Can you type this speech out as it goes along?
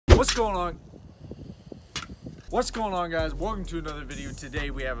What's going on? What's going on, guys? Welcome to another video. Today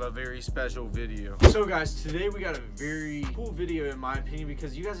we have a very special video. So guys, today we got a very cool video in my opinion,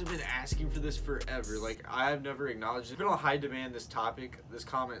 because you guys have been asking for this forever. Like, I have never acknowledged it. It's been on high demand, this topic, this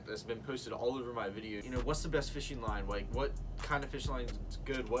comment that's been posted all over my video. You know, what's the best fishing line? Like, what kind of fishing line is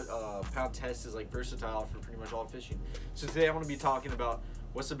good? What pound test is like versatile for pretty much all fishing? So today I want to be talking about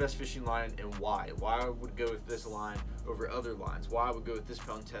what's the best fishing line and why. Why I would go with this line over other lines. Why I would go with this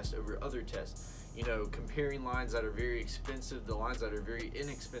pound test over other tests. You know, comparing lines that are very expensive to lines that are very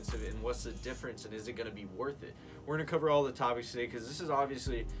inexpensive, and what's the difference, and is it going to be worth it? We're going to cover all the topics today, because this is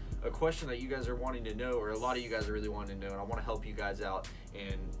obviously a question that you guys are wanting to know, or a lot of you guys are really wanting to know, and I want to help you guys out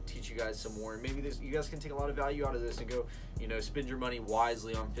and teach you guys some more. And maybe you guys can take a lot of value out of this and go, you know, spend your money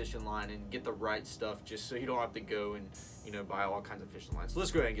wisely on fishing line and get the right stuff, just so you don't have to go and, you know, buy all kinds of fishing lines. So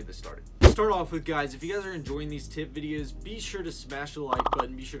let's go ahead and get this started. Start off with, guys, if you guys are enjoying these tip videos, be sure to smash the like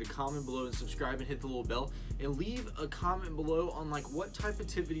button, be sure to comment below and subscribe and hit the little bell, and leave a comment below on like what type of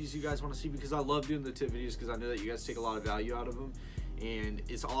tip videos you guys want to see, because I love doing the tip videos, because I know that you guys take a lot of value out of them. And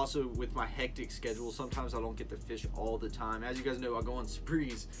it's also with my hectic schedule, sometimes I don't get to fish all the time. As you guys know, I go on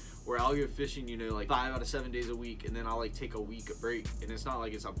sprees where I'll go fishing, you know, like 5 out of 7 days a week, and then I'll like take a week of break. And it's not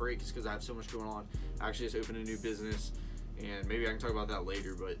like it's a break, it's because I have so much going on. I actually just opened a new business, and maybe I can talk about that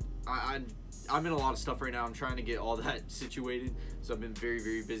later, but I'm in a lot of stuff right now. I'm trying to get all that situated, so I've been very,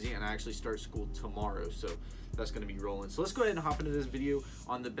 very busy, and I actually start school tomorrow, so that's going to be rolling. So let's go ahead and hop into this video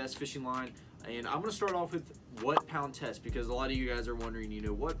on the best fishing line, and I'm going to start off with what pound test, because a lot of you guys are wondering, you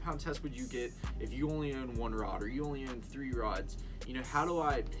know, what pound test would you get if you only own 1 rod or you only own 3 rods? You know, how do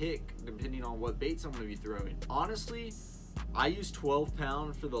I pick depending on what baits I'm going to be throwing? Honestly, I used 12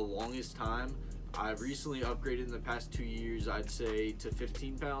 pound for the longest time. I've recently upgraded in the past 2 years, I'd say, to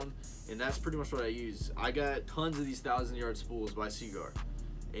 15 pound, and that's pretty much what I use. I got tons of these 1,000-yard spools by Seaguar,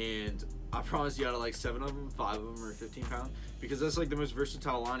 and I promise you out of like 7 of them, 5 of them are 15 pound, because that's like the most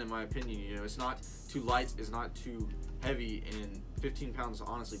versatile line in my opinion. You know, it's not too light, it's not too heavy, and 15 pounds is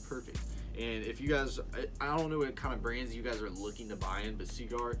honestly perfect. And if you guys, I don't know what kind of brands you guys are looking to buy in, but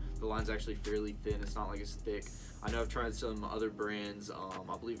Seaguar, the line's actually fairly thin. It's not like it's thick. I know I've tried some other brands.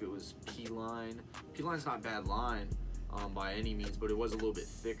 I believe it was P-Line. P-Line's not a bad line by any means, but it was a little bit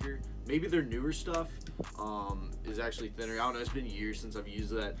thicker. Maybe their newer stuff is actually thinner. I don't know, it's been years since I've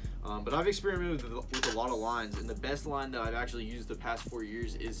used that. But I've experimented with a lot of lines, and the best line that I've actually used the past 4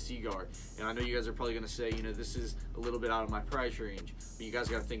 years is Seaguar. And I know you guys are probably gonna say, you know, this is a little bit out of my price range, but you guys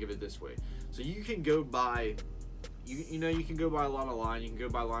gotta think of it this way. So you can go buy, you know, you can go buy a lot of line, you can go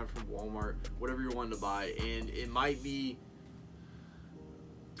buy line from Walmart, whatever you're wanting to buy, and it might be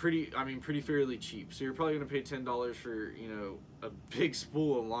pretty fairly cheap. So you're probably gonna pay $10 for, you know, a big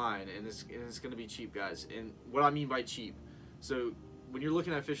spool of line, and it's gonna be cheap, guys. And what I mean by cheap, so when you're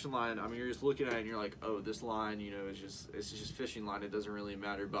looking at fishing line, I mean, you're just looking at it and you're like, oh, this line, you know, it's just fishing line, it doesn't really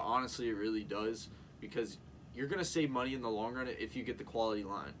matter. But honestly, it really does, because you're gonna save money in the long run if you get the quality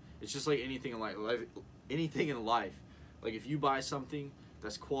line. It's just like anything in life. Like, if you buy something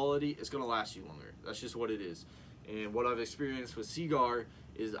that's quality, it's gonna last you longer. That's just what it is. And what I've experienced with Seaguar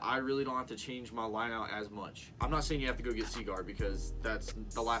is I really don't have to change my line out as much. I'm not saying you have to go get Seaguar, because that's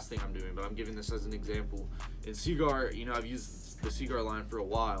the last thing I'm doing, but I'm giving this as an example. In Seaguar, you know, I've used the Seaguar line for a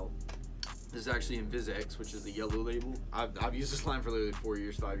while. This is actually InvizX, which is the yellow label. I've used this line for literally 4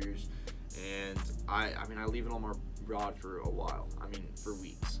 years, 5 years, and I mean, I leave it on my rod for a while. I mean, for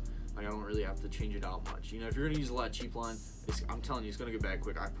weeks. Like, I don't really have to change it out much. You know, if you're gonna use a lot of cheap line, I'm telling you, it's gonna go bad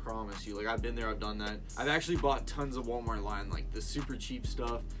quick. I promise you. Like, I've been there, I've done that. I've actually bought tons of Walmart line, like the super cheap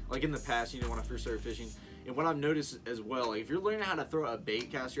stuff, like in the past, you know, when I first started fishing. And what I've noticed as well, like, if you're learning how to throw a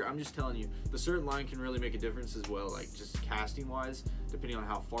bait caster, I'm just telling you, the certain line can really make a difference as well, like just casting wise, depending on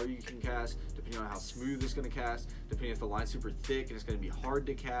how far you can cast, depending on how smooth it's gonna cast, depending if the line's super thick and it's gonna be hard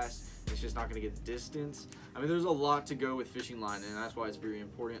to cast, it's just not gonna get distance. I mean, there's a lot to go with fishing line, and that's why it's very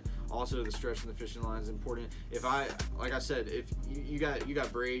important. Also, the stretch in the fishing line is important. Like I said, if you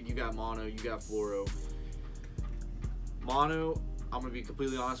got braid, you got mono, you got fluoro. Mono, I'm gonna be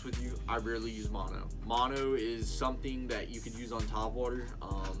completely honest with you, I rarely use mono. Mono is something that you could use on top water.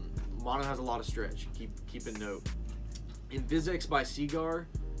 Mono has a lot of stretch. Keep a note. InvizX by Seaguar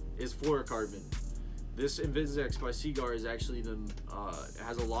is fluorocarbon. This InvizX by Seaguar is actually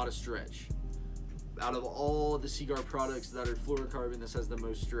has a lot of stretch. Out of all the Seaguar products that are fluorocarbon, this has the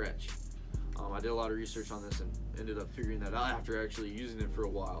most stretch. I did a lot of research on this and ended up figuring that out after actually using it for a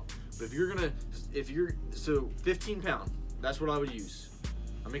while. But so 15 pound, that's what I would use.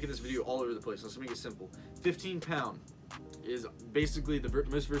 I'm making this video all over the place. Let's make it simple. 15 pound is basically the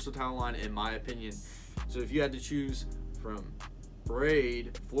most versatile line in my opinion. So if you had to choose from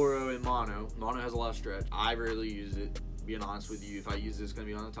Braid, fluoro, and mono. Mono has a lot of stretch. I rarely use it, being honest with you. If I use it, it's gonna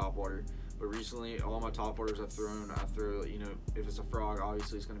be on the top water. But recently, all my top waters I throw, you know, if it's a frog,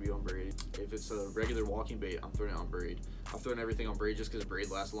 obviously it's gonna be on braid. If it's a regular walking bait, I'm throwing it on braid. I've thrown everything on braid just because braid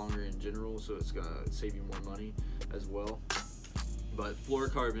lasts longer in general, so it's gonna save you more money as well. But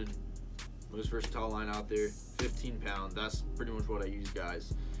fluorocarbon, most versatile line out there, 15 pound. That's pretty much what I use,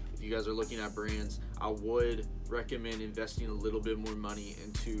 guys. If you guys are looking at brands, I would recommend investing a little bit more money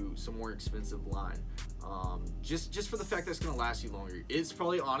into some more expensive line. Just for the fact that it's gonna last you longer. It's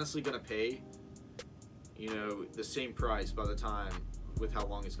probably honestly gonna pay, you know, the same price by the time with how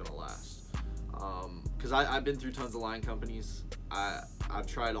long it's gonna last. Because I've been through tons of line companies. I've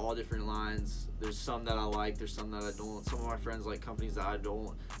tried all different lines. There's some that I like, there's some that I don't. Some of my friends like companies that I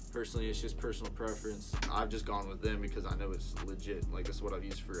don't. Personally, it's just personal preference. I've just gone with them because I know it's legit. Like, this is what I've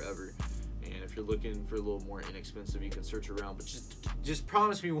used forever. And if you're looking for a little more inexpensive, you can search around. But just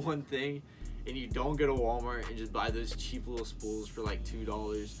promise me one thing, and you don't go to Walmart and just buy those cheap little spools for like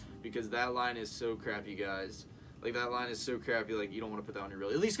 $2, because that line is so crappy, guys. Like, that line is so crappy, like, you don't want to put that on your reel.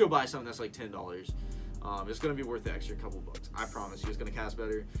 At least go buy something that's like $10. It's going to be worth the extra couple bucks. I promise you, it's going to cast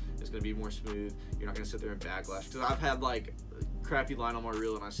better. It's going to be more smooth. You're not going to sit there and backlash. Because I've had like crappy line on my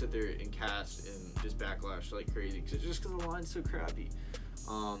reel, and I sit there and cast and just backlash like crazy. Just because the line's so crappy.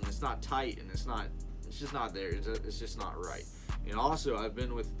 It's not tight, and it's just not there. It's just not right. And also, I've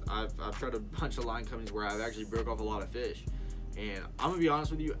tried a bunch of line companies where I've actually broke off a lot of fish. And I'm going to be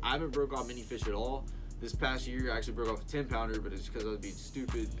honest with you, I haven't broke off many fish at all. This past year, I actually broke off a 10-pounder, but it's because I was being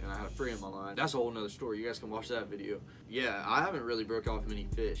stupid and I had a fray in my line. That's a whole nother story. You guys can watch that video. Yeah, I haven't really broke off many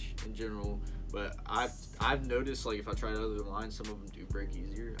fish in general, but I've noticed, like, if I try other lines, some of them do break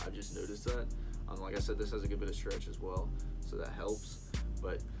easier. I just noticed that. Like I said, this has a good bit of stretch as well, so that helps.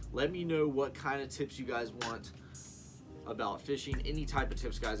 But let me know what kind of tips you guys want about fishing. Any type of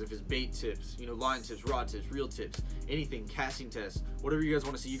tips, guys. If it's bait tips, you know, line tips, rod tips, reel tips, anything, casting tests, whatever you guys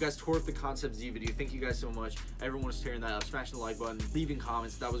want to see. You guys tore up the Concept Z video. Thank you guys so much. Everyone was tearing that up. Smashing the like button, leaving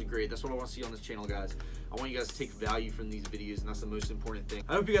comments. That was great. That's what I want to see on this channel, guys. I want you guys to take value from these videos, and that's the most important thing.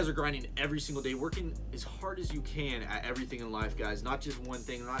 I hope you guys are grinding every single day, working as hard as you can at everything in life, guys. Not just one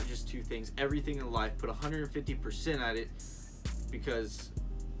thing, not just two things, everything in life. Put 150% at it, because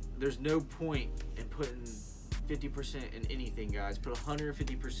there's no point in putting 50% in anything, guys. Put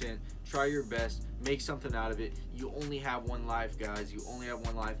 150%. Try your best. Make something out of it. You only have one life, guys. You only have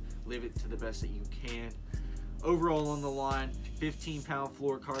one life. Live it to the best that you can. Overall on the line, 15-pound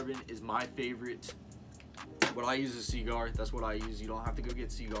fluorocarbon is my favorite. What I use is Seaguar. That's what I use. You don't have to go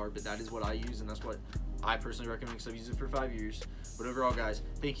get Seaguar, but that is what I use, and that's what I personally recommend, because I've used it for 5 years. But overall, guys,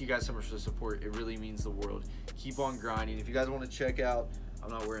 thank you guys so much for the support. It really means the world. Keep on grinding. If you guys want to check out, I'm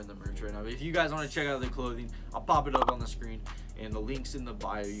not wearing the merch right now, but if you guys want to check out the clothing, I'll pop it up on the screen, and the link's in the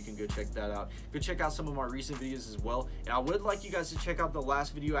bio. You can go check that out. Go check out some of my recent videos as well. And I would like you guys to check out the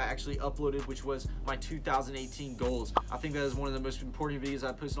last video I actually uploaded, which was my 2018 goals. I think that is one of the most important videos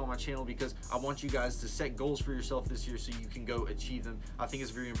I posted on my channel, because I want you guys to set goals for yourself this year so you can go achieve them. I think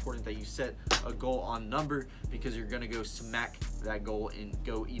it's very important that you set a goal on number, because you're going to go smack that goal and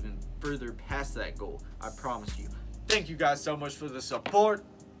go even further past that goal. I promise you. Thank you guys so much for the support.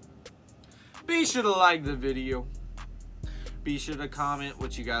 Be sure to like the video. Be sure to comment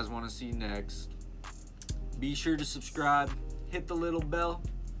what you guys want to see next. Be sure to subscribe. Hit the little bell.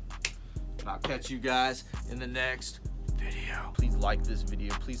 And I'll catch you guys in the next video. Please like this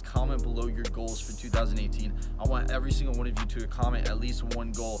video. Please comment below your goals for 2018. I want every single one of you to comment at least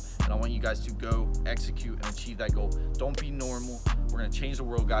one goal, and I want you guys to go execute and achieve that goal. Don't be normal. We're going to change the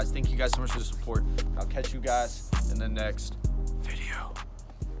world, guys. Thank you guys so much for the support. I'll catch you guys in the next